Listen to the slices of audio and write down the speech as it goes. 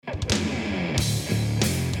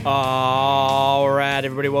All right,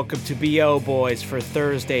 everybody, welcome to BO Boys for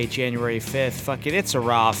Thursday, January 5th. Fuck it, it's a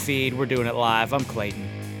raw feed. We're doing it live. I'm Clayton.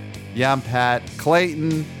 Yeah, I'm Pat.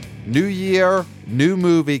 Clayton, new year, new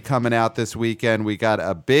movie coming out this weekend. We got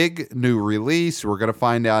a big new release. We're going to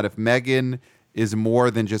find out if Megan is more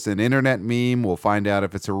than just an internet meme. We'll find out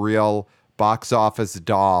if it's a real box office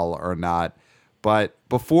doll or not. But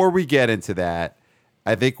before we get into that,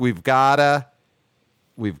 I think we've got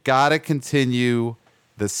to continue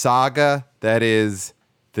the saga that is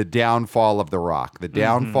the downfall of The Rock, the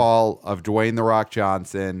downfall of Dwayne The Rock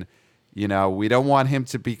Johnson. You know, we don't want him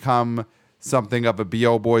to become something of a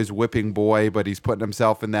B.O. Boys whipping boy, but he's putting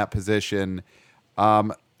himself in that position.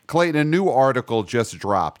 Clayton, a new article just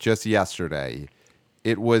dropped just yesterday.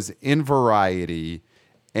 It was in Variety,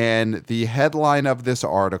 and the headline of this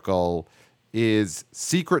article is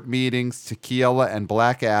Secret Meetings, Tequila and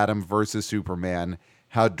Black Adam versus Superman,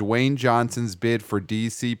 how Dwayne Johnson's bid for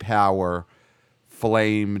DC Power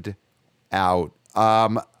flamed out.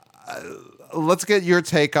 Let's get your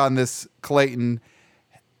take on this, Clayton.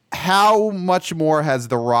 How much more has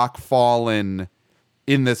The Rock fallen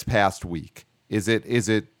in this past week? Is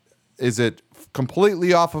it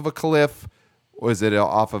completely off of a cliff, or is it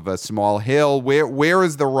off of a small hill? Where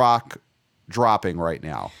is The Rock dropping right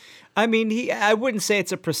now? I mean, I wouldn't say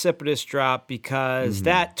it's a precipitous drop because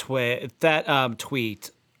that tweet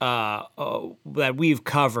that we've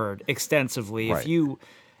covered extensively. Right. If you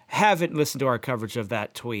haven't listened to our coverage of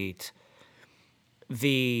that tweet,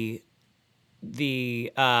 the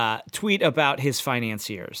tweet about his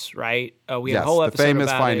financiers, right? We had a whole episode the famous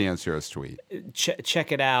about financiers tweet.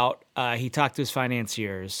 Check it out. He talked to his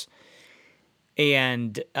financiers.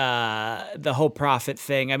 And the whole profit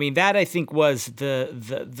thing. I mean, that I think was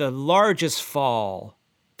the largest fall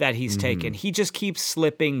that he's taken. He just keeps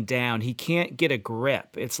slipping down. He can't get a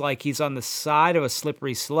grip. It's like he's on the side of a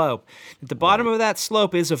slippery slope. At the bottom of that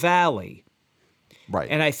slope is a valley. Right.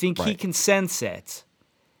 And I think he can sense it.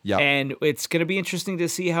 Yeah. And it's going to be interesting to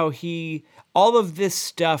see how all of this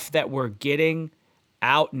stuff that we're getting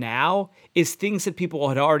out now is things that people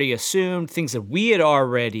had already assumed, things that we had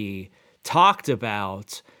already talked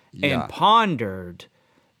about and pondered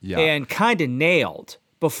and kind of nailed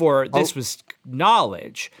before this was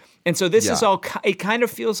knowledge. And so this is all, it kind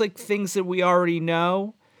of feels like things that we already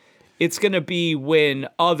know. It's going to be when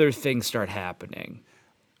other things start happening.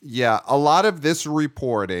 Yeah, a lot of this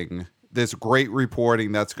reporting, this great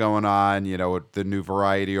reporting that's going on, you know, the new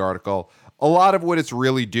Variety article, a lot of what it's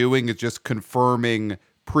really doing is just confirming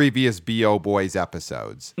previous B.O. Boys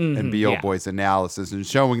episodes and B.O. Boys analysis and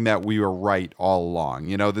showing that we were right all along.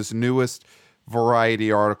 You know, this newest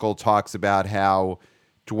Variety article talks about how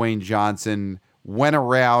Dwayne Johnson went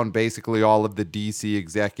around basically all of the DC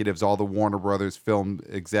executives, all the Warner Brothers film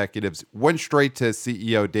executives, went straight to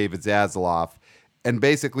CEO David Zaslav and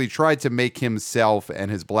basically tried to make himself and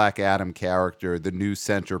his Black Adam character the new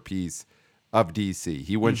centerpiece of DC.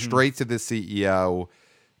 He went straight to the CEO,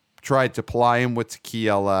 tried to ply him with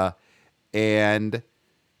tequila, and,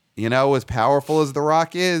 you know, as powerful as The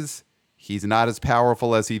Rock is, he's not as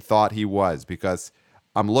powerful as he thought he was, because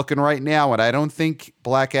I'm looking right now, and I don't think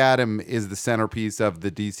Black Adam is the centerpiece of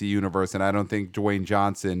the DC universe, and I don't think Dwayne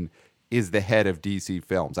Johnson is the head of DC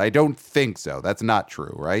Films. I don't think so. That's not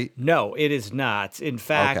true, right? No, it is not. In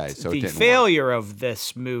fact, the failure of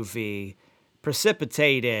this movie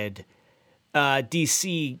precipitated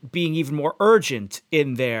DC being even more urgent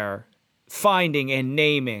in their finding and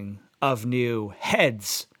naming of new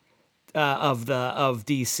heads of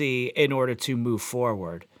DC in order to move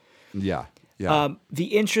forward. Yeah. The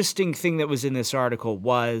interesting thing that was in this article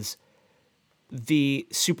was the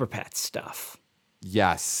Super Pets stuff.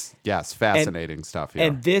 Yes, fascinating stuff here.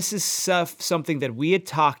 And this is something that we had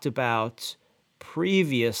talked about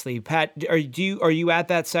previously. Pat, are you at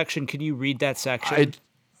that section? Can you read that section?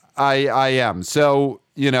 I am. So,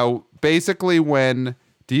 you know, basically when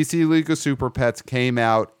DC League of Super Pets came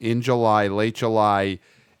out in July, late July,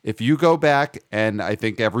 if you go back, and I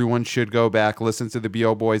think everyone should go back, listen to the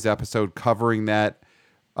B.O. Boys episode covering that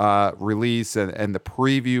release and the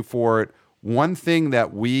preview for it, one thing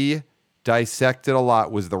that we dissected a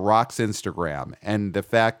lot was The Rock's Instagram and the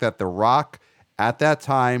fact that The Rock at that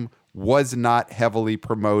time was not heavily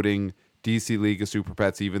promoting DC League of Super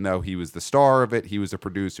Pets, even though he was the star of it. He was a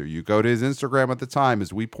producer. You go to his Instagram at the time,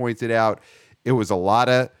 as we pointed out, it was a lot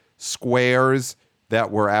of squares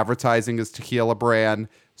that were advertising his tequila brand,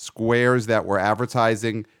 squares that were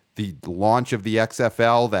advertising the launch of the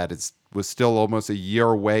XFL that was still almost a year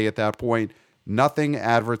away at that point. Nothing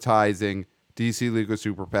advertising DC League of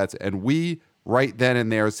Super Pets. And we, right then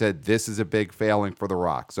and there, said this is a big failing for The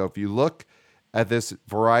Rock. So if you look at this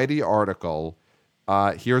Variety article.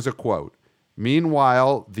 Here's a quote.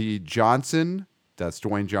 Meanwhile, the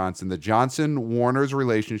Dwayne Johnson, the Johnson-Warner's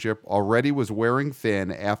relationship already was wearing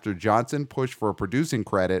thin after Johnson pushed for a producing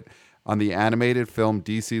credit on the animated film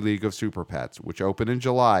DC League of Super Pets, which opened in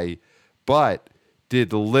July, but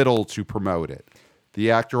did little to promote it. The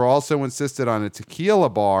actor also insisted on a tequila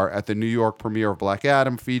bar at the New York premiere of Black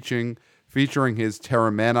Adam featuring his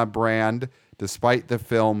Terramana brand, despite the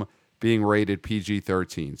film being rated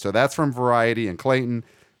PG-13. So that's from Variety and Clayton.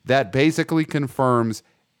 That basically confirms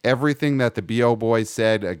everything that the B.O. Boys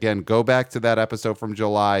said. Again, go back to that episode from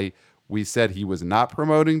July. We said he was not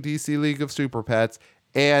promoting DC League of Super Pets,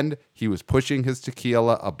 and he was pushing his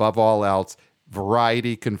tequila above all else.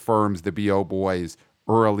 Variety confirms the B.O. Boys'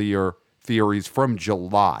 earlier theories from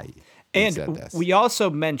July. And we also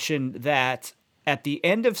mentioned that at the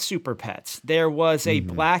end of Super Pets, there was a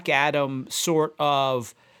Black Adam sort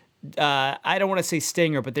of, I don't want to say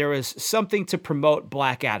stinger, but there was something to promote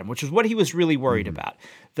Black Adam, which is what he was really worried about.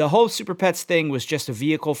 The whole Super Pets thing was just a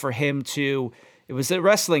vehicle for him to, it was a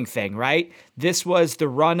wrestling thing, right? This was the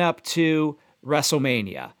run-up to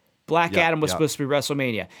WrestleMania. Black Adam was supposed to be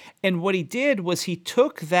WrestleMania. And what he did was he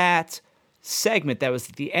took that segment that was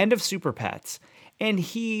at the end of Super Pets and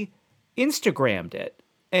he Instagrammed it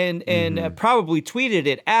and probably tweeted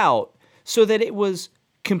it out so that it was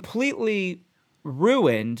completely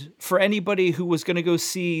ruined for anybody who was going to go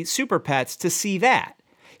see Super Pets to see that.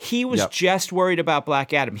 He was just worried about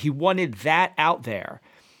Black Adam. He wanted that out there.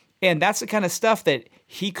 And that's the kind of stuff that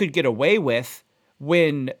he could get away with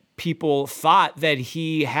when people thought that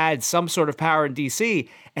he had some sort of power in DC.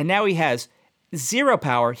 And now he has zero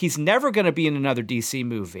power. He's never going to be in another DC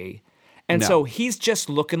movie. And so he's just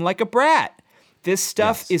looking like a brat. This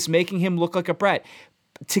stuff is making him look like a brat.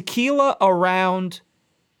 Tequila around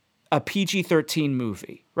a PG-13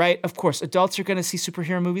 movie, right? Of course, adults are going to see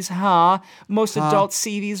superhero movies, Most adults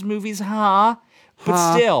see these movies,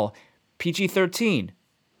 But still, PG-13,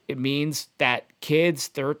 it means that kids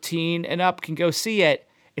 13 and up can go see it.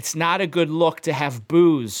 It's not a good look to have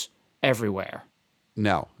booze everywhere.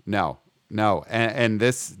 No. And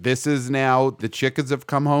this is now, the chickens have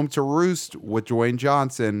come home to roost with Dwayne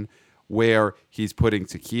Johnson, where he's putting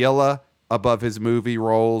tequila above his movie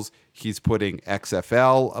roles. He's putting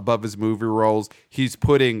XFL above his movie roles. He's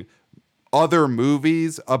putting other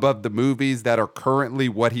movies above the movies that are currently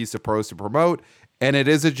what he's supposed to promote. And it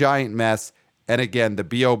is a giant mess. And again, the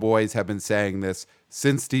B.O. Boys have been saying this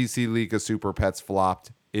since DC League of Super Pets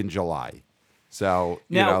flopped in July. So,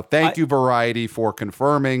 thank you, Variety, for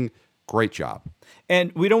confirming. Great job.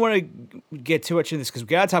 And we don't want to get too much into this because we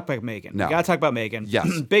got to talk about Megan. No. We got to talk about Megan.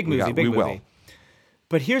 Yes. Big movie. Will.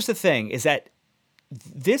 But here's the thing, is that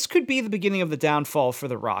this could be the beginning of the downfall for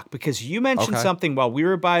The Rock, because you mentioned something while we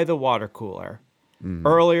were by the water cooler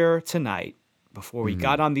earlier tonight, before we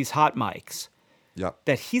got on these hot mics,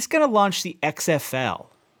 that he's going to launch the XFL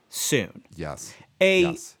soon. Yes.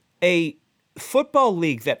 A football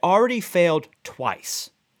league that already failed twice.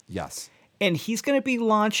 Yes. And he's going to be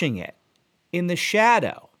launching it in the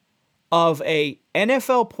shadow of a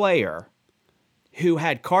NFL player who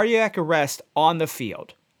had cardiac arrest on the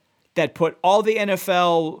field, that put all the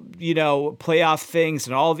NFL, playoff things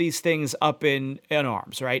and all these things up in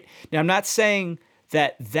arms, right? Now, I'm not saying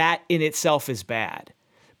that in itself is bad,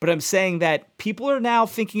 but I'm saying that people are now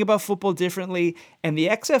thinking about football differently, and the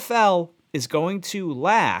XFL is going to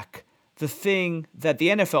lack the thing that the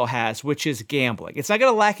NFL has, which is gambling. It's not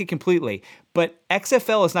going to lack it completely, but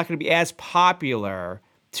XFL is not going to be as popular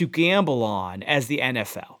to gamble on as the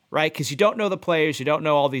NFL, right? Because you don't know the players, you don't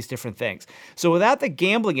know all these different things. So without the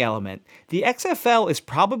gambling element, the XFL is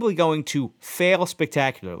probably going to fail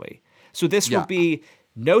spectacularly. So this will be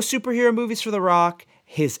no superhero movies for The Rock.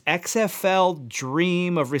 His XFL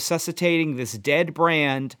dream of resuscitating this dead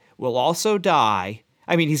brand will also die.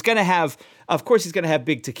 I mean, he's going to have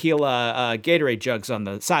big tequila Gatorade jugs on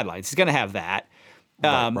the sidelines. He's going to have that.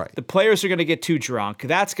 Right. The players are going to get too drunk.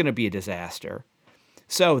 That's going to be a disaster.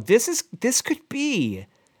 So this could be,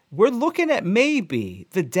 we're looking at maybe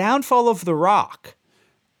the downfall of The Rock.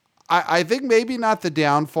 I think maybe not the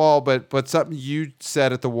downfall, but something you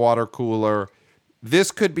said at the water cooler.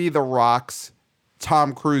 This could be The Rock's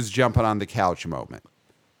Tom Cruise jumping on the couch moment.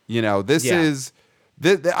 This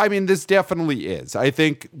definitely is. I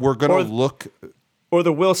think we're going to look. Or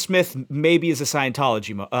the Will Smith maybe is a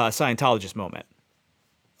Scientologist moment.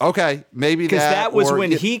 Okay, maybe because that was when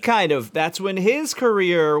that's when his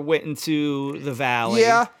career went into the valley.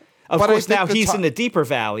 Yeah, of course now he's in the deeper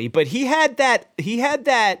valley, but he had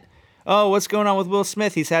that. Oh, what's going on with Will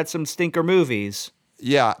Smith? He's had some stinker movies.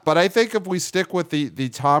 Yeah, but I think if we stick with the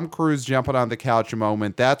Tom Cruise jumping on the couch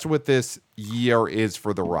moment, that's what this year is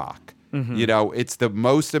for The Rock. You know, it's the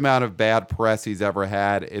most amount of bad press he's ever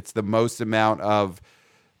had. It's the most amount of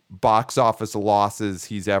box office losses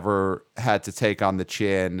he's ever had to take on the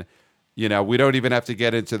chin. You know, we don't even have to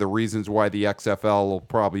get into the reasons why the XFL will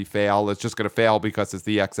probably fail. It's just going to fail because it's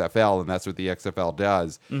the XFL, and that's what the XFL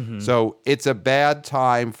does. So it's a bad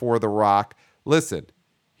time for The Rock. Listen,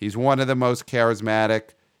 he's one of the most charismatic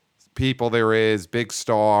people there is, big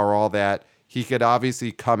star, all that. He could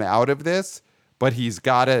obviously come out of this, but he's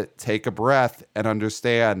got to take a breath and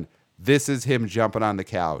understand this is him jumping on the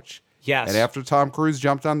couch. Yes. And after Tom Cruise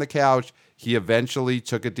jumped on the couch, he eventually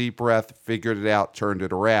took a deep breath, figured it out, turned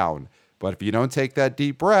it around. But if you don't take that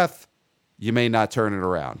deep breath, you may not turn it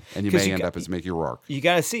around, and you may end up as Mickey Rourke. You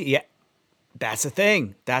got to see, yeah, that's the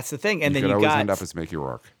thing. That's the thing. And you then could you always got end up as Mickey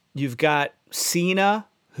Rourke. You've got Cena,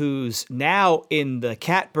 who's now in the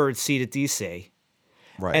catbird seat at DC.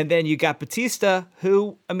 Right. And then you got Batista,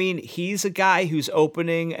 who, I mean, he's a guy who's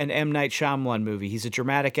opening an M. Night Shyamalan movie. He's a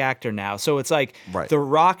dramatic actor now. So it's like Right. The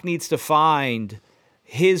Rock needs to find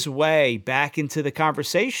his way back into the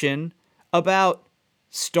conversation about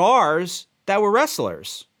stars that were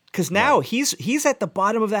wrestlers. Because now he's at the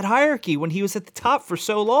bottom of that hierarchy when he was at the top for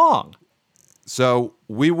so long. So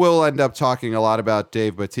we will end up talking a lot about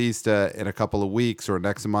Dave Bautista in a couple of weeks or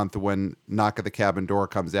next month when Knock at the Cabin Door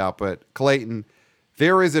comes out. But Clayton,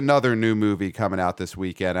 there is another new movie coming out this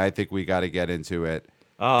weekend. I think we got to get into it.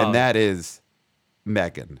 And that is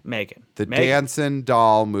Megan. The dancing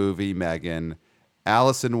doll movie, Megan.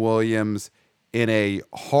 Allison Williams in a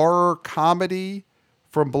horror comedy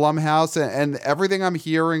from Blumhouse. And everything I'm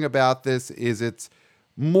hearing about this is it's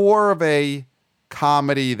more of a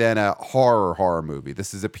comedy than a horror movie.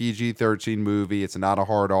 This is a PG-13 movie. It's not a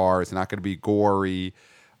hard R. It's not going to be gory.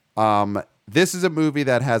 This is a movie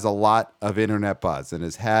that has a lot of internet buzz and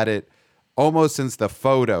has had it almost since the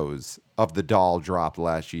photos of the doll dropped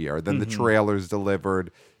last year. Then the trailers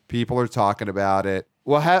delivered. People are talking about it.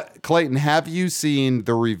 Well, Clayton, have you seen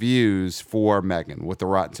the reviews for Megan, what the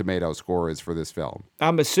Rotten Tomatoes score is for this film?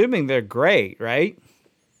 I'm assuming they're great, right?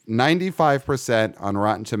 95% on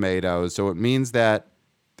Rotten Tomatoes. So it means that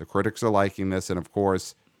the critics are liking this. And of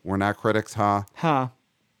course, we're not critics, huh? Huh.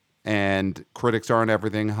 And critics aren't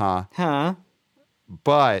everything, huh? Huh.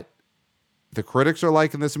 But the critics are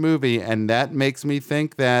liking this movie, and that makes me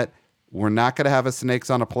think that we're not going to have a snakes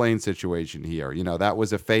on a plane situation here. You know, that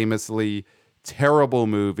was a famously terrible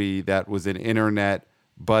movie that was an internet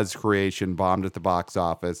buzz creation, bombed at the box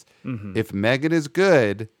office. If Megan is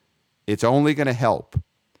good, it's only going to help,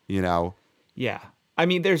 you know? Yeah. I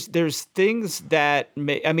mean, there's things that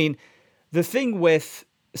the thing with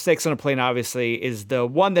Snakes on a Plane, obviously, is the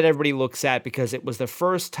one that everybody looks at because it was the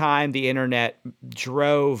first time the internet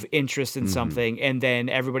drove interest in something, and then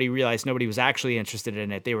everybody realized nobody was actually interested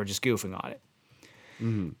in it. They were just goofing on it.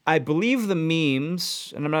 I believe the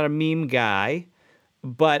memes, and I'm not a meme guy,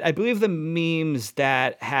 but I believe the memes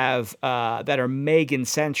that have that are Megan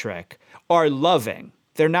centric are loving.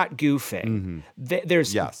 They're not goofing.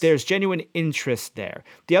 There's genuine interest there.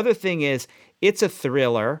 The other thing is, it's a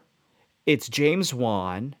thriller. It's James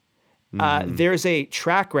Wan. There's a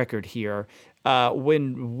track record here.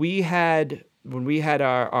 When we had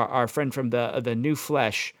our friend from the New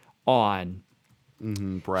Flesh on,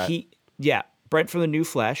 Brett. Brent from the New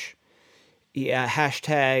Flesh.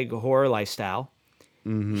 Hashtag horror lifestyle.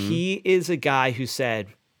 He is a guy who said,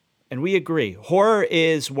 and we agree, horror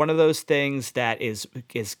is one of those things that is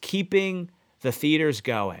keeping the theaters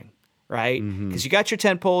going, right? Because you got your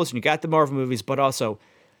tentpoles and you got the Marvel movies, but also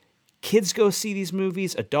kids go see these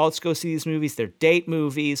movies, adults go see these movies, they're date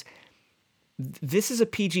movies. This is a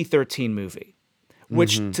PG-13 movie,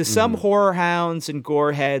 which to some horror hounds and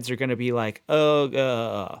gore heads are going to be like,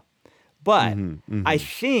 But I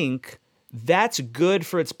think that's good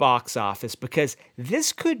for its box office because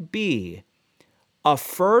this could be a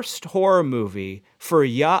first horror movie for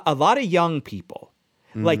a lot of young people.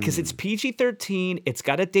 Like, because it's PG-13, it's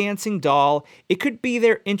got a dancing doll. It could be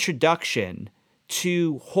their introduction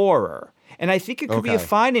to horror. And I think it could be a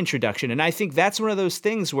fine introduction. And I think that's one of those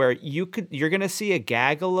things where you're going to see a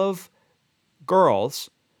gaggle of girls,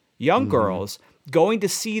 young girls, going to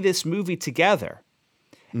see this movie together.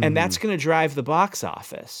 And that's going to drive the box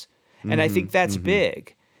office. And I think that's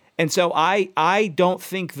big. And so I don't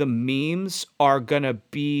think the memes are going to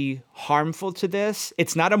be harmful to this.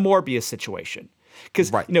 It's not a Morbius situation.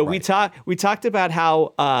 Because we talked about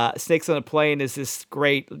how Snakes on a Plane is this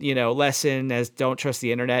great lesson as don't trust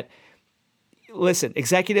the internet. Listen,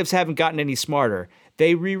 executives haven't gotten any smarter.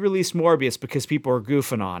 They re-released Morbius because people are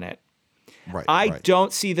goofing on it. Right, I right.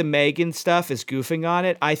 don't see the Megan stuff as goofing on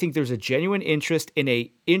it. I think there's a genuine interest in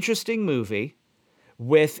a interesting movie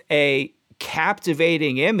with a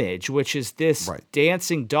captivating image, which is this Right.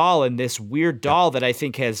 dancing doll and this weird doll that I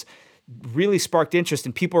think has really sparked interest,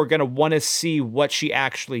 and people are going to want to see what she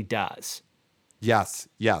actually does. Yes,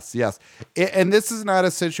 yes, yes. And this is not a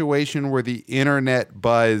situation where the internet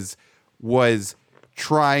buzz was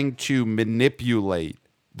trying to manipulate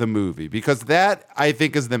the movie, because that, I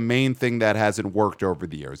think, is the main thing that hasn't worked over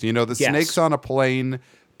the years. You know, the Yes. Snakes on a Plane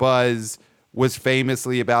buzz was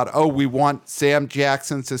famously about, oh, we want Sam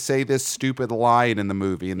Jackson to say this stupid line in the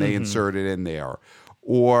movie, and they insert it in there.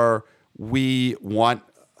 Or we want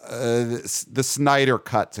the Snyder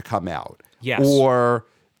Cut to come out. Yes. Or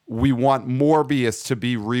we want Morbius to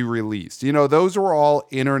be re-released. You know, those were all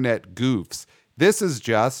internet goofs. This is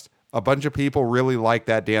just a bunch of people really like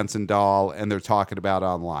that dancing doll, and they're talking about it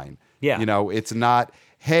online. Yeah. You know, it's not,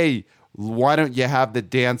 hey, why don't you have the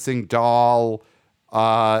dancing doll,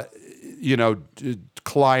 climb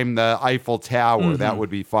the Eiffel Tower? That would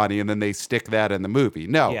be funny. And then they stick that in the movie.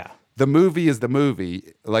 No. Yeah. The movie is the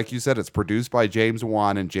movie. Like you said, it's produced by James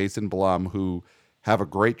Wan and Jason Blum, who have a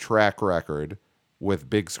great track record with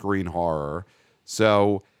big screen horror.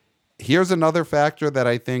 So here's another factor that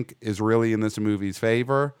I think is really in this movie's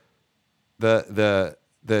favor. The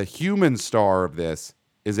human star of this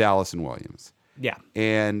is Allison Williams. Yeah.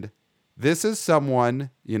 And this is someone,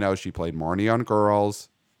 you know, she played Marnie on Girls,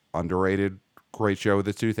 underrated, great show of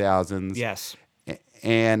the 2000s. Yes.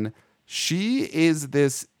 And she is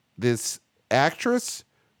this actress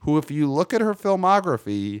who, if you look at her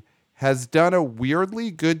filmography, has done a weirdly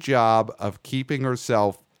good job of keeping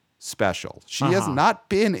herself special. She has not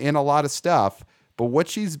been in a lot of stuff, but what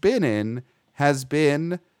she's been in has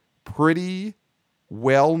been pretty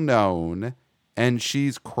well known, and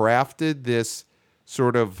she's crafted this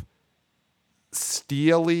sort of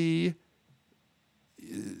steely,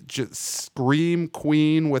 just scream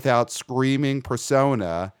queen without screaming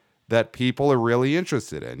persona that people are really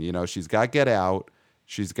interested in. You know, she's got Get Out.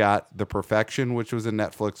 She's got The Perfection, which was a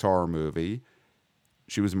Netflix horror movie.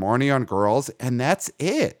 She was Marnie on Girls, and that's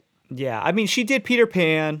it. Yeah. I mean, she did Peter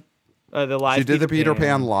Pan, the live. She did the Peter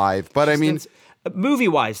Pan live, but I mean,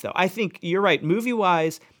 movie-wise, though, I think you're right.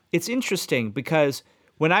 Movie-wise, it's interesting because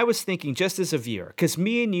when I was thinking, just as a viewer, because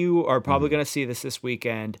me and you are probably going to see this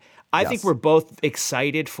weekend, I think Yes. we're both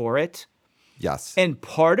excited for it. yes. And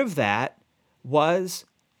part of that was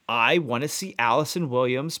I want to see Allison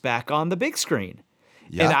Williams back on the big screen.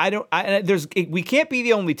 Yeah. And we can't be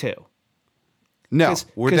the only two. No,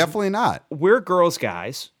 we're 'cause definitely not. We're girls,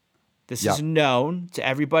 guys. This Yep. is known to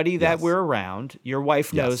everybody that Yes. we're around. Your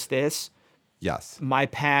wife Yes. knows this. Yes. My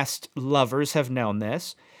past lovers have known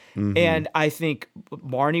this. Mm-hmm. And I think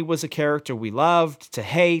Marnie was a character we loved to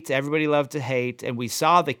hate. Everybody loved to hate. And we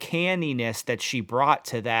saw the canniness that she brought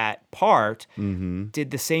to that part. Mm-hmm.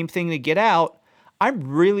 Did the same thing to Get Out. I'm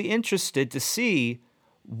really interested to see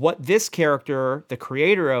what this character, the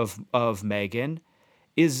creator of Megan,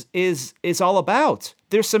 is all about.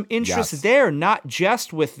 There's some interest Yes. there, not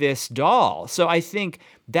just with this doll. So I think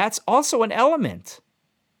that's also an element.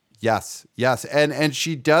 Yes, yes. And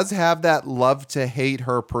she does have that love to hate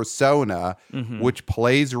her persona, which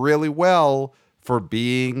plays really well for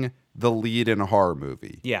being the lead in a horror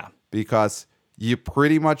movie. Yeah. Because you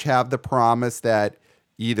pretty much have the promise that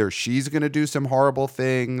either she's going to do some horrible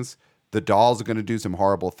things, the doll's going to do some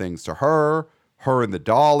horrible things to her and the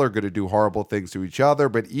doll are going to do horrible things to each other.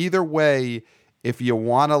 But either way, if you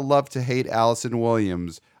want to love to hate Allison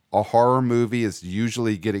Williams, a horror movie is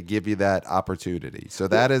usually going to give you that opportunity. So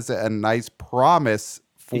that is a nice promise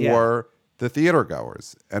for the theater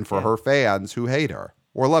goers and for her fans who hate her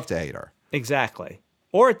or love to hate her. Exactly.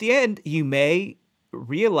 Or at the end, you may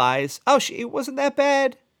realize, oh, it wasn't that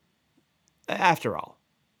bad after all.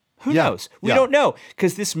 Who knows? We don't know,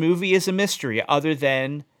 because this movie is a mystery other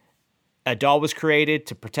than a doll was created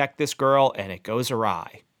to protect this girl and it goes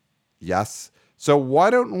awry. Yes. So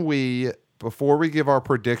why don't we, before we give our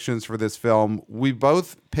predictions for this film, we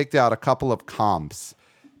both picked out a couple of comps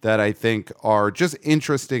that I think are just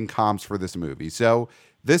interesting comps for this movie. So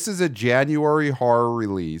this is a January horror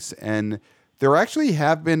release, and there actually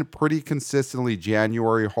have been pretty consistently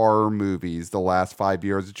January horror movies the last 5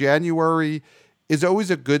 years. January is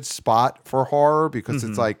always a good spot for horror because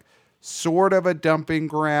it's like sort of a dumping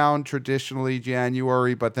ground traditionally,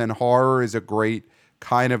 January, but then horror is a great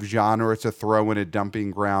kind of genre to throw in a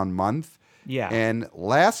dumping ground month. Yeah. And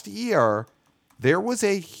last year, there was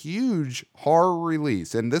a huge horror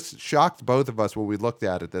release, and this shocked both of us when we looked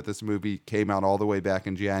at it, that this movie came out all the way back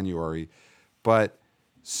in January. But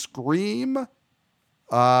Scream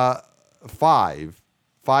Five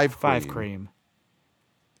Five Cream, Cream.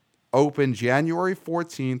 opened January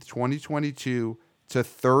 14th, 2022 to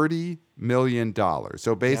 $30 million.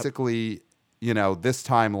 So basically, this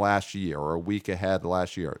time last year or a week ahead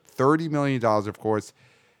last year, $30 million, of course,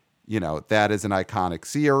 that is an iconic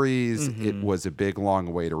series. It was a big,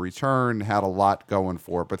 long way to return, had a lot going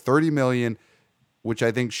for it. But 30 million, which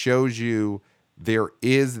I think shows you there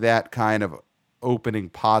is that kind of opening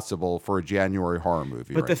possible for a January horror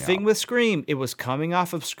movie. But right the now. thing with Scream, it was coming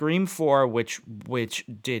off of Scream 4, which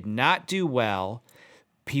did not do well.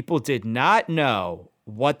 People did not know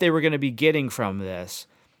what they were going to be getting from this.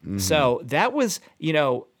 So that was,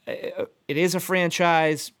 it is a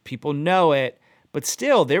franchise. People know it. But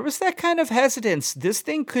still, there was that kind of hesitance. This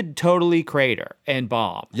thing could totally crater and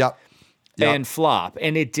bomb. Yep. And flop.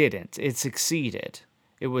 And it didn't. It succeeded.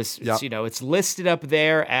 It was, it's listed up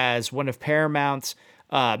there as one of Paramount's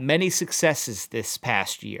many successes this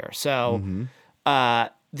past year. So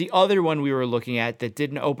the other one we were looking at that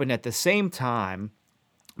didn't open at the same time,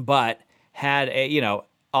 but had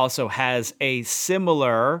also has a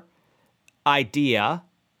similar idea,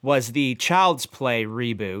 was the Child's Play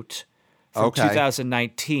reboot from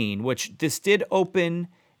 2019, which this did open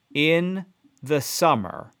in the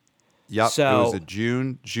summer. Yep, so, it was a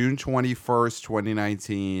June 21st,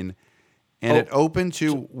 2019, and it opened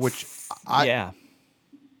to which I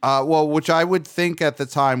would think at the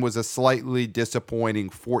time was a slightly disappointing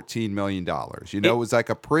 $14 million. It was like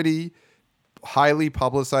a pretty highly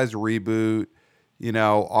publicized reboot.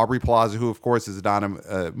 Aubrey Plaza, who of course is not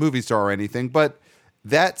a movie star or anything, but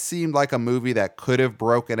that seemed like a movie that could have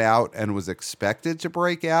broken out and was expected to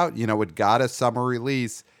break out. It got a summer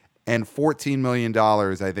release. And $14 million,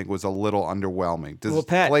 I think, was a little underwhelming.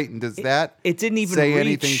 Pat, Clayton, does that it didn't even say reach,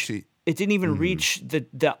 anything to... It didn't even reach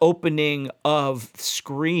the opening of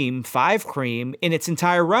Scream 5 Cream in its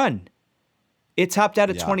entire run. It topped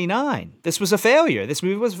out at 29. This was a failure. This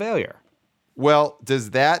movie was a failure. Well,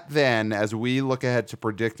 does that then, as we look ahead to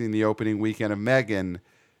predicting the opening weekend of Megan,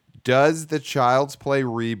 does the Child's Play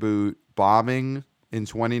reboot bombing in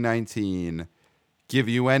 2019... give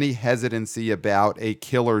you any hesitancy about a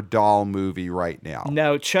killer doll movie right now?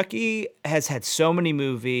 No, Chucky has had so many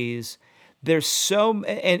movies.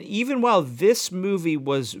 And even while this movie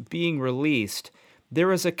was being released, there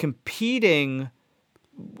was a competing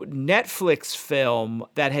Netflix film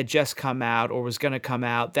that had just come out or was going to come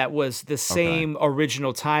out that was the same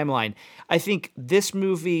original timeline. I think this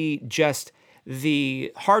movie, just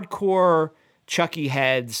the hardcore Chucky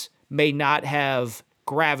heads may not have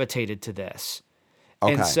gravitated to this.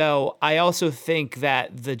 Okay. And so I also think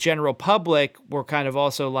that the general public were kind of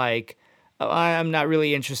also like, I'm not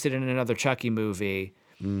really interested in another Chucky movie.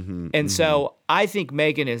 So I think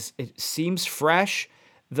Megan it seems fresh.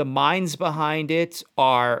 The minds behind it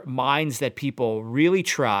are minds that people really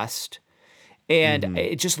trust. And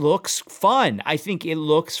it just looks fun. I think it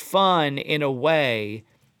looks fun in a way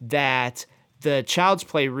that the Child's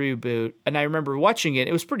Play reboot, and I remember watching it,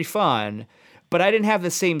 it was pretty fun. But I didn't have the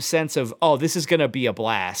same sense of, this is going to be a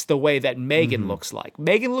blast, the way that Megan looks like.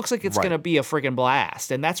 Megan looks like it's going to be a freaking blast.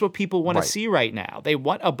 And that's what people want to see right now. They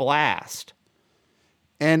want a blast.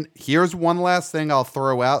 And here's one last thing I'll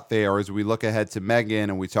throw out there as we look ahead to Megan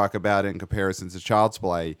and we talk about it in comparison to Child's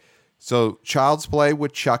Play. So Child's Play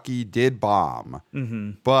with Chucky did bomb.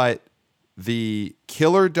 But the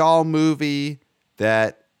killer doll movie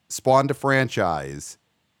that spawned a franchise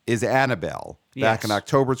is Annabelle. Back in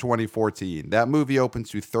October 2014. That movie opened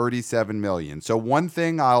to $37 million. So one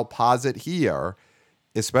thing I'll posit here,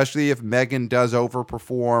 especially if Megan does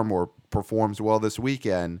overperform or performs well this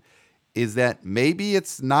weekend, is that maybe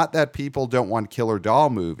it's not that people don't want killer doll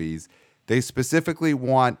movies. They specifically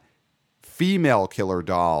want female killer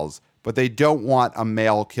dolls, but they don't want a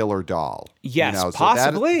male killer doll. Yes, so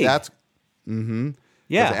possibly. Yeah. Because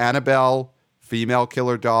Annabelle, female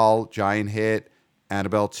killer doll, giant hit.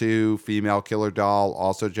 Annabelle 2, female killer doll,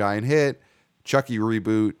 also giant hit. Chucky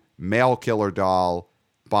reboot, male killer doll,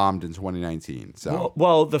 bombed in 2019. So,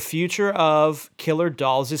 well, the future of killer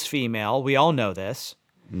dolls is female. We all know this.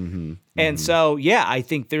 And so, I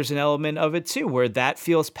think there's an element of it too, where that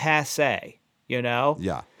feels passe,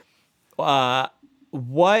 Yeah.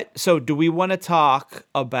 So do we want to talk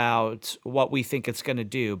about what we think it's going to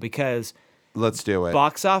do? Because let's do it.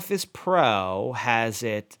 Box Office Pro has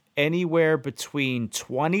it anywhere between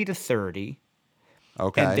 20 to 30.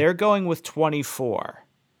 Okay. And they're going with 24.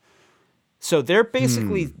 So they're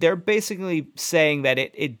basically saying that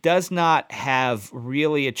it does not have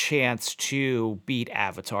really a chance to beat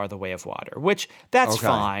Avatar: The Way of Water, which that's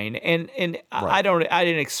fine. And I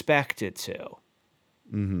didn't expect it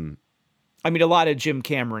to. I mean, a lot of Jim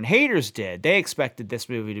Cameron haters did. They expected this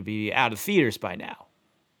movie to be out of theaters by now.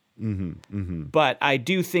 But I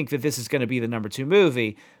do think that this is going to be the number 2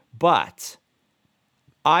 movie. But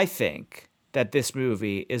I think that this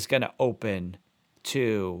movie is going to open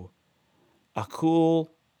to a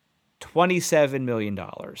cool $27 million.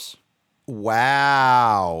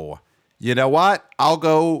 Wow. You know what? I'll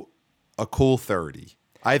go a cool 30.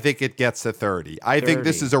 I think it gets to 30. I think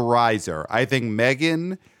this is a riser. I think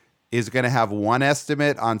Megan is going to have one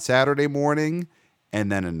estimate on Saturday morning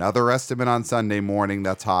and then another estimate on Sunday morning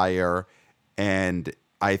that's higher. And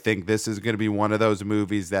I think this is going to be one of those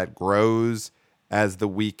movies that grows as the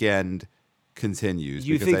weekend continues.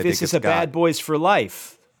 You think this is a Bad Boys for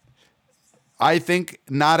Life? I think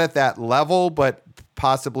not at that level, but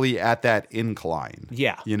possibly at that incline.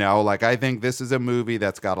 Yeah. You know, like I think this is a movie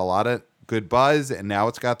that's got a lot of good buzz, and now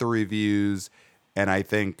it's got the reviews, and I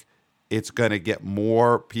think it's going to get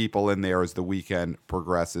more people in there as the weekend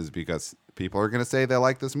progresses because people are going to say they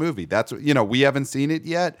like this movie. That's, you know, we haven't seen it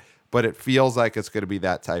yet, but it feels like it's going to be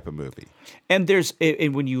that type of movie. And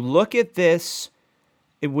when you look at this,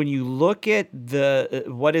 when you look at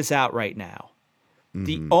what is out right now,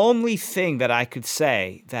 the only thing that I could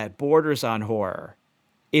say that borders on horror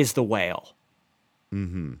is The Whale.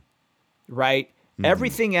 Right?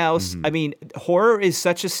 Everything else, I mean, horror is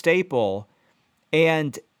such a staple,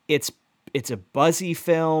 and it's a buzzy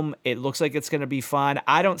film. It looks like it's going to be fun.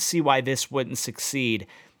 I don't see why this wouldn't succeed.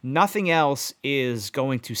 Nothing else is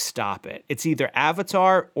going to stop it. It's either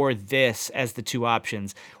Avatar or this as the 2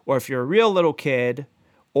 options. Or if you're a real little kid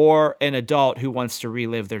or an adult who wants to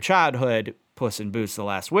relive their childhood, Puss in Boots: The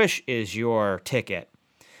Last Wish is your ticket.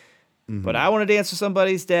 But I Want to Dance with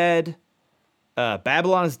Somebody's dead.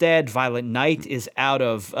 Babylon is dead. Violent Night is out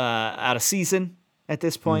of season at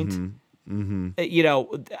this point. You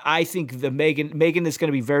know, I think the Megan is going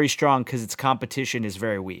to be very strong because its competition is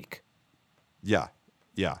very weak. Yeah.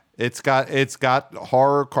 It's got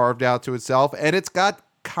horror carved out to itself, and it's got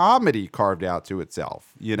comedy carved out to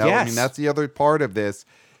itself. You know, yes. I mean, that's the other part of this.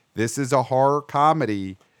 This is a horror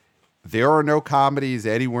comedy. There are no comedies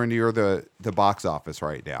anywhere near the box office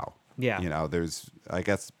right now. Yeah. You know, there's, I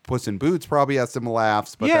guess, Puss in Boots probably has some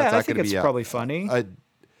laughs, but yeah, that's not going to be probably funny.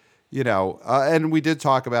 You know, and we did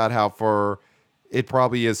talk about how it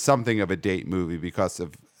probably is something of a date movie because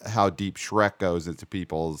of how deep Shrek goes into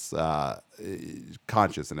people's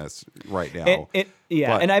consciousness right now.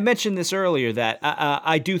 And I mentioned this earlier that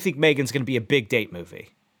I do think Megan's going to be a big date movie.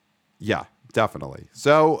 Yeah, definitely.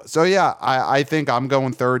 So yeah, I think I'm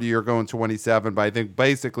going 30, you're going 27, but I think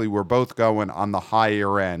basically we're both going on the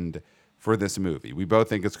higher end for this movie. We both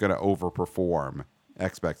think it's going to overperform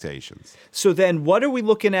expectations. So then what are we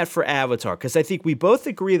looking at for Avatar? Because I think we both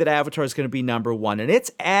agree that Avatar is going to be number 1, and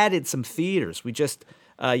it's added some theaters. We just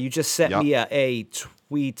you just sent me a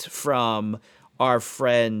tweet from our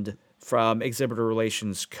friend from Exhibitor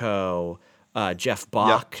Relations Co., Jeff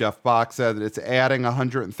Bach. Yep. Jeff Bach said that it's adding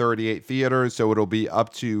 138 theaters, so it'll be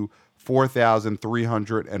up to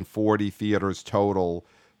 4,340 theaters total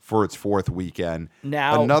for its 4th weekend.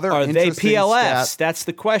 Now, are they PLFs? That's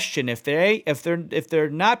the question. If they're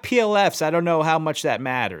not PLFs, I don't know how much that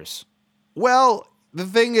matters. Well, the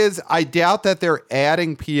thing is, I doubt that they're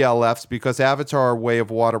adding PLFs because Avatar: Way of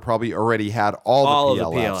Water probably already had all the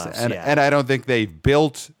PLFs, and I don't think they've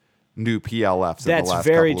built new PLFs in the last couple of weeks, That's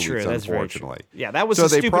very true. unfortunately. Yeah, that was a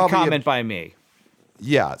stupid comment by me.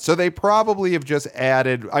 Yeah, so they probably have just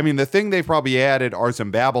added, I mean, the thing they've probably added are some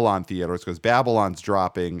Babylon theaters because Babylon's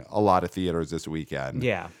dropping a lot of theaters this weekend.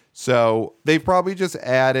 Yeah. So they've probably just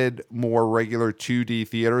added more regular 2D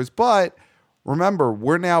theaters. But remember,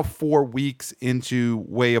 we're now 4 weeks into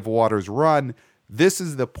Way of Water's run. This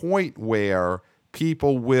is the point where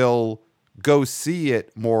people will go see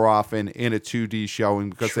it more often in a 2D showing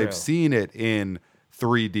because they've seen it in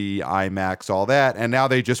 3D, IMAX, all that, and now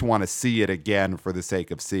they just want to see it again for the sake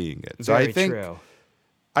of seeing it. So I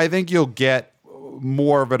think you'll get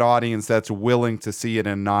more of an audience that's willing to see it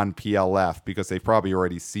in non-PLF because they've probably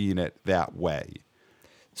already seen it that way.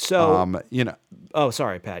 So, you know. Oh,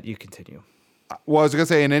 sorry, Pat. You continue. Well, I was going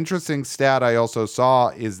to say an interesting stat I also saw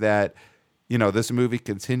is that, you know, this movie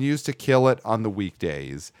continues to kill it on the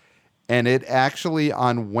weekdays, and it actually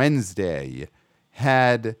on Wednesday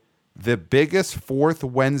had the biggest 4th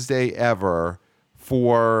Wednesday ever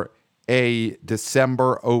for a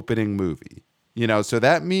December opening movie. You know, so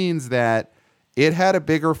that means that it had a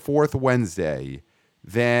bigger 4th Wednesday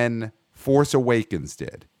than Force Awakens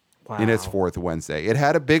did in its 4th Wednesday. It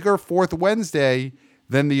had a bigger 4th Wednesday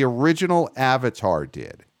than the original Avatar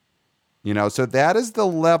did. You know, so that is the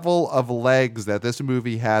level of legs that this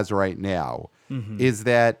movie has right now, is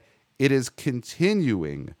that it is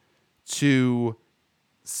continuing to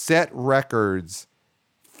set records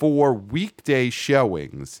for weekday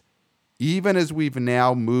showings, even as we've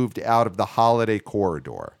now moved out of the holiday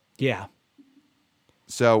corridor. Yeah.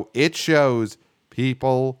 So it shows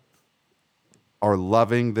people are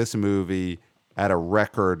loving this movie at a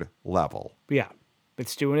record level. Yeah.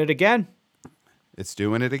 It's doing it again. It's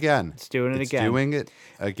doing it again. It's doing it again. Doing it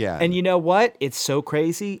again. And you know what? It's so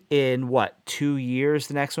crazy. In what, 2 years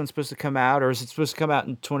the next one's supposed to come out? Or is it supposed to come out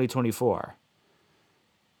in 2024?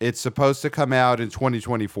 It's supposed to come out in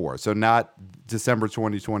 2024. So not December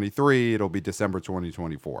 2023. It'll be December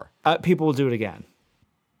 2024. People will do it again.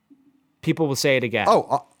 People will say it again.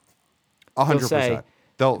 Oh, 100%.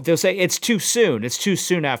 They'll say it's too soon. It's too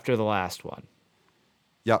soon after the last one.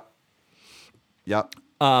 Yep.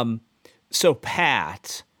 So,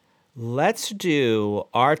 Pat, let's do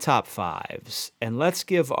our top fives and let's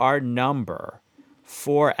give our number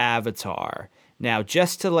for Avatar. Now,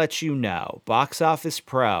 just to let you know, Box Office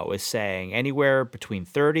Pro is saying anywhere between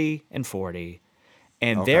 30 and 40,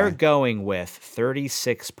 and they're going with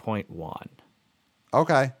 36.1.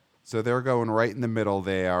 Okay. So they're going right in the middle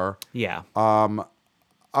there. Yeah. All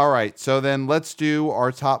right. So then let's do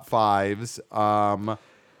our top fives. I'll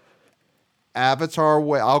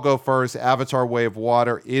go first. Avatar Way of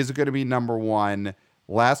Water is going to be number one.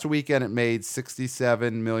 Last weekend, it made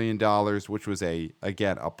 $67 million, which was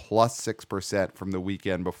again, a plus 6% from the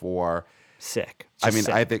weekend before. Sick.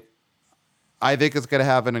 Sick. I think it's going to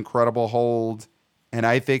have an incredible hold, and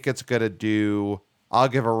I think it's going to do, I'll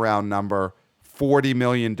give a round number, $40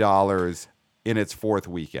 million in its fourth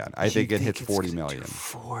weekend. I think it hits 40 million.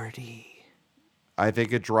 40. I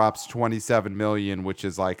think it drops 27 million, which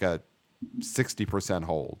is like a 60%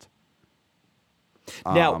 hold.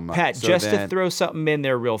 Now, Pat, to throw something in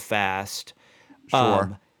there real fast.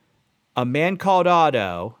 Sure. A Man Called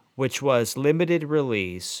Otto, which was limited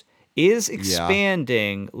release, is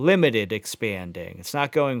expanding, limited expanding. It's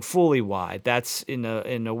not going fully wide. That's in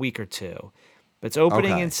a week or two. But it's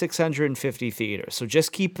opening in 650 theaters. So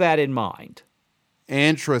just keep that in mind.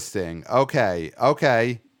 Interesting. Okay.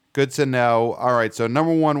 Good to know. All right. So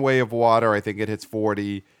number one, Way of Water, I think it hits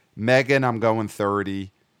 40. Megan, I'm going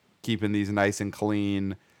 30. Keeping these nice and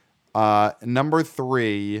clean. Number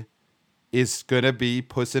 3 is going to be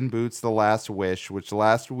Puss in Boots: The Last Wish, which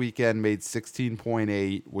last weekend made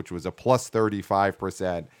 16.8, which was a plus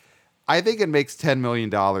 35%. I think it makes $10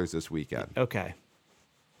 million this weekend. Okay.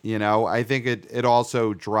 You know, I think it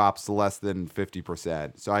also drops less than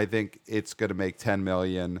 50%. So I think it's going to make $10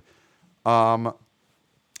 million. I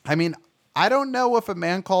mean, I don't know if A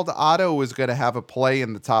Man Called Otto is going to have a play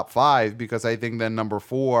in the top 5, because I think then number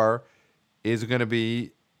 4 is going to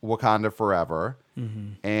be Wakanda Forever.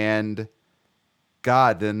 Mm-hmm. And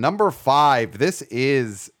God, the number 5, this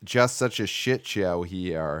is just such a shit show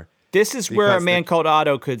here. This is where A Man Called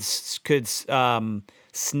Otto could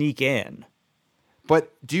sneak in.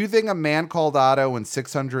 But do you think A Man Called Otto in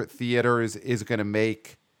 600 theaters is going to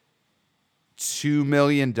make $2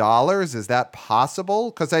 million? Is that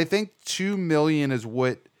possible? Because I think $2 million is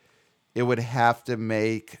what it would have to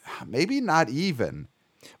make. Maybe not even.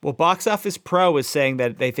 Well, Box Office Pro is saying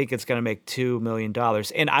that they think it's going to make $2 million.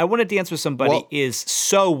 And I Want to Dance with Somebody is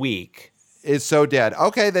so weak. Is so dead.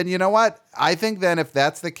 Okay, then you know what? I think then if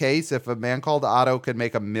that's the case, if A Man Called Otto could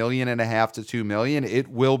make $1.5 million to $2 million, it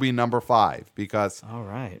will be number 5, because all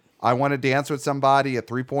right, I Want to Dance with Somebody at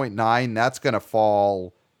 3.9. That's going to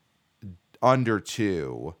fall under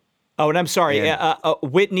 2. Oh, and I'm sorry,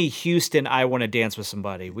 Whitney Houston, I Want to Dance with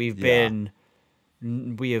Somebody. We have been.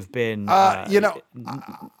 I'm gonna.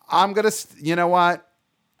 You know what?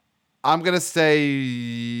 I'm gonna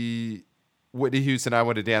say Whitney Houston, I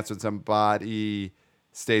Want to Dance with Somebody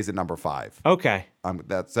stays at number 5. Okay,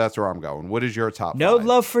 that's where I'm going. What is your top? No 5?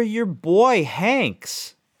 love for your boy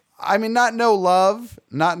Hanks. I mean, not no love,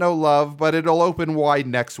 but it'll open wide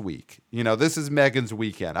next week. You know, this is Megan's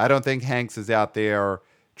weekend. I don't think Hanks is out there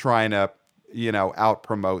trying to, out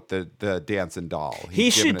promote the dancing doll. He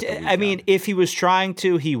should. I mean, if he was trying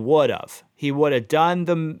to, he would have. He would have done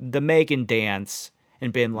the Megan dance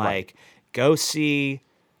and been like, "Go see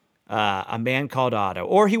A Man Called Otto,"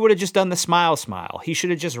 or he would have just done the smile. He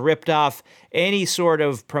should have just ripped off any sort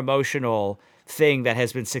of promotional thing that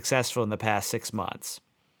has been successful in the past 6 months.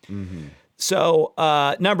 Mm-hmm. So,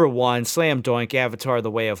 number 1, slam doink, Avatar: The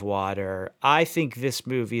Way of Water. I think this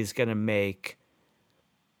movie is going to make.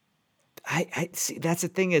 I see. That's the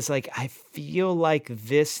thing is, like, I feel like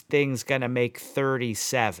this thing's going to make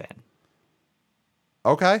 37.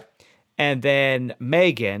 Okay. And then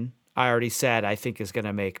Megan, I already said, I think is going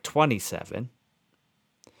to make 27.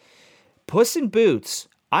 Puss in Boots,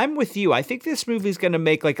 I'm with you. I think this movie's going to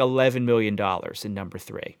make like $11 million in number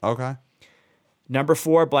 3. Okay. Number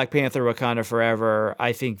 4, Black Panther: Wakanda Forever.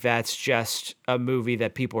 I think that's just a movie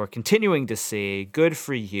that people are continuing to see. Good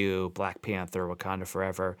for you, Black Panther: Wakanda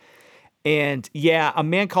Forever. And yeah, A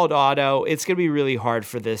Man Called Otto. It's going to be really hard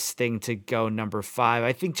for this thing to go number 5.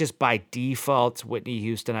 I think just by default, Whitney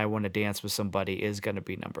Houston, I Want to Dance with Somebody is going to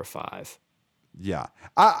be number 5. Yeah.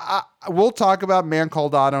 We'll talk about Man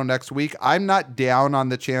Called Otto next week. I'm not down on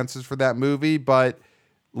the chances for that movie, but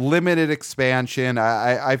limited expansion.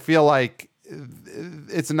 I feel like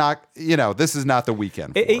it's not, this is not the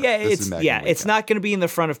weekend. It's not going to be in the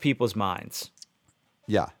front of people's minds.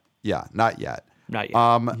 Yeah, not yet. Not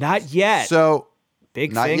yet. Not yet. So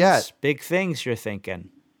big not things. Yet. Big things you're thinking.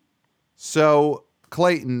 So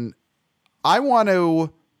Clayton, I want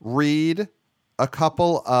to read a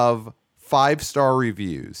couple of 5-star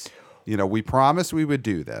reviews. We promised we would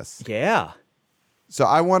do this. Yeah. So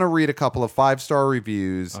I want to read a couple of 5-star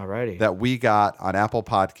reviews Alrighty. that we got on Apple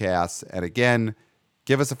Podcasts. And again,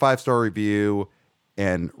 give us a 5-star review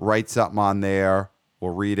and write something on there.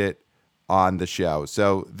 We'll read it on the show.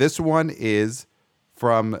 So this one is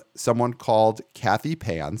from someone called Kathy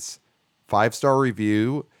Pants. 5-star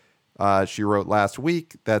review she wrote last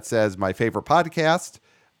week that says, my favorite podcast.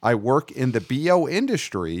 I work in the BO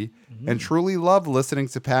industry and truly love listening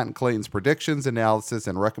to Pat and Clayton's predictions, analysis,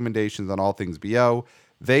 and recommendations on all things BO.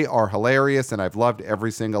 They are hilarious, and I've loved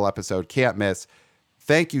every single episode. Can't miss.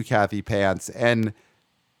 Thank you, Kathy Pants. And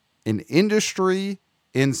an industry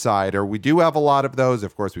insider, we do have a lot of those.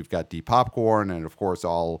 Of course, we've got Deep Popcorn, and of course,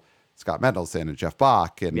 all Scott Mendelson and Jeff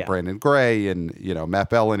Bach and Brandon Gray and, Matt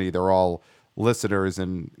Bellany. They're all listeners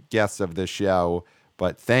and guests of this show.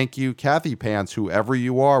 But thank you, Kathy Pants, whoever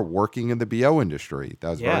you are working in the BO industry. That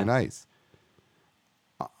was very nice.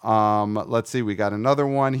 Let's see. We got another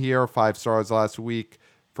one here. 5 stars last week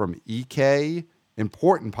from EK.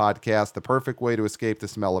 Important podcast. The perfect way to escape the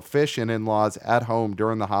smell of fish and in-laws at home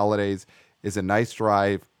during the holidays is a nice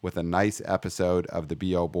drive with a nice episode of the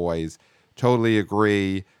BO Boys. Totally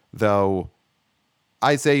agree, though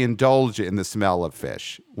I say indulge in the smell of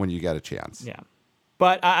fish when you get a chance. Yeah.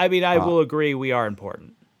 But, I will agree we are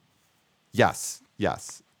important. Yes.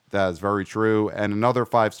 That is very true. And another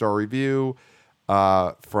 5-star review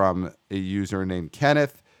from a user named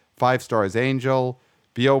Kenneth. 5 stars, Angel.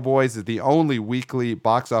 BO Boys is the only weekly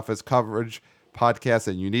box office coverage podcast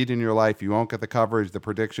that you need in your life. You won't get the coverage, the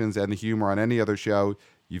predictions, and the humor on any other show.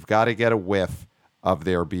 You've got to get a whiff of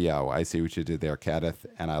their BO. I see what you did there, Kenneth,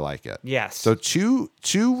 and I like it. Yes. So two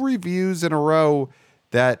reviews in a row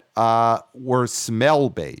that were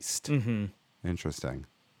smell-based. Mm-hmm. Interesting.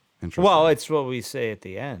 Well, it's what we say at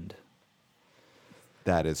the end.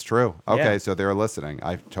 That is true. Okay, Yeah. So they're listening.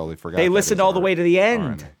 I totally forgot. They listened all the way to the end.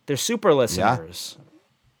 Already. They're super listeners. Yeah.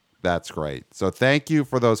 That's great. So thank you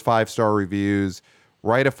for those 5-star reviews.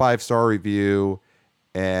 Write a 5-star review,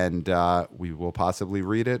 and we will possibly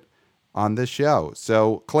read it on this show.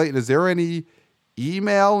 So, Clayton, is there any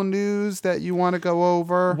email news that you want to go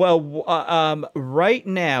over? Well, right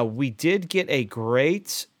now we did get a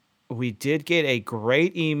great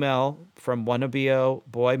email from one of BO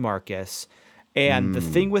boy Marcus, and the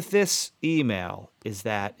thing with this email is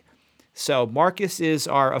that Marcus is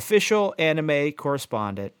our official anime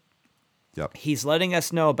correspondent. Yep. He's letting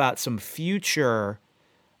us know about some future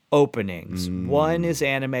openings. One is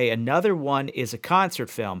anime, another one is a concert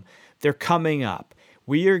film. They're coming up.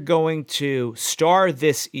 We are going to star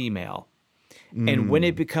this email, and when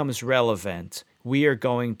it becomes relevant, we are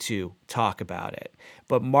going to talk about it.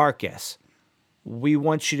 But Marcus, we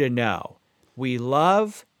want you to know, we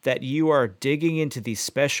love that you are digging into these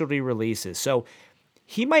specialty releases. So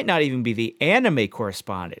he might not even be the anime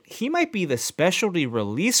correspondent. He might be the specialty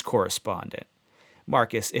release correspondent.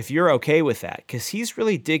 Marcus, if you're okay with that, because he's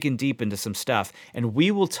really digging deep into some stuff, and we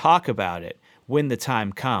will talk about it when the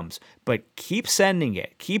time comes. But keep sending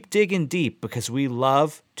it. Keep digging deep, because we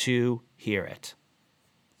love to hear it.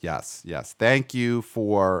 Yes. Thank you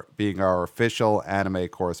for being our official anime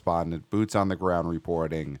correspondent, boots on the ground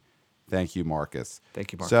reporting. Thank you, Marcus.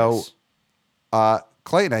 Thank you, Marcus. So,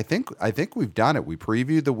 Clayton, I think we've done it. We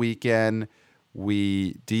previewed the weekend.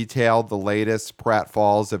 We detailed the latest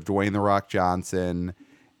pratfalls of Dwayne "The Rock" Johnson,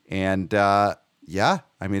 and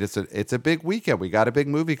it's a big weekend. We got a big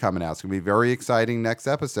movie coming out. It's gonna be very exciting next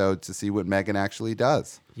episode to see what Megan actually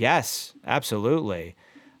does. Yes, absolutely.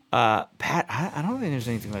 Pat, I don't think there's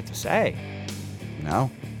anything left to say. No.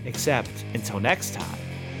 Except until next time,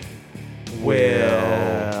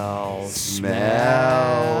 we'll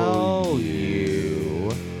smell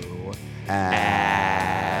you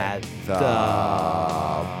at the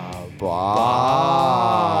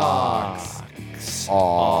bar.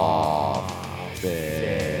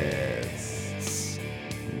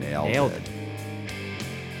 Nailed it.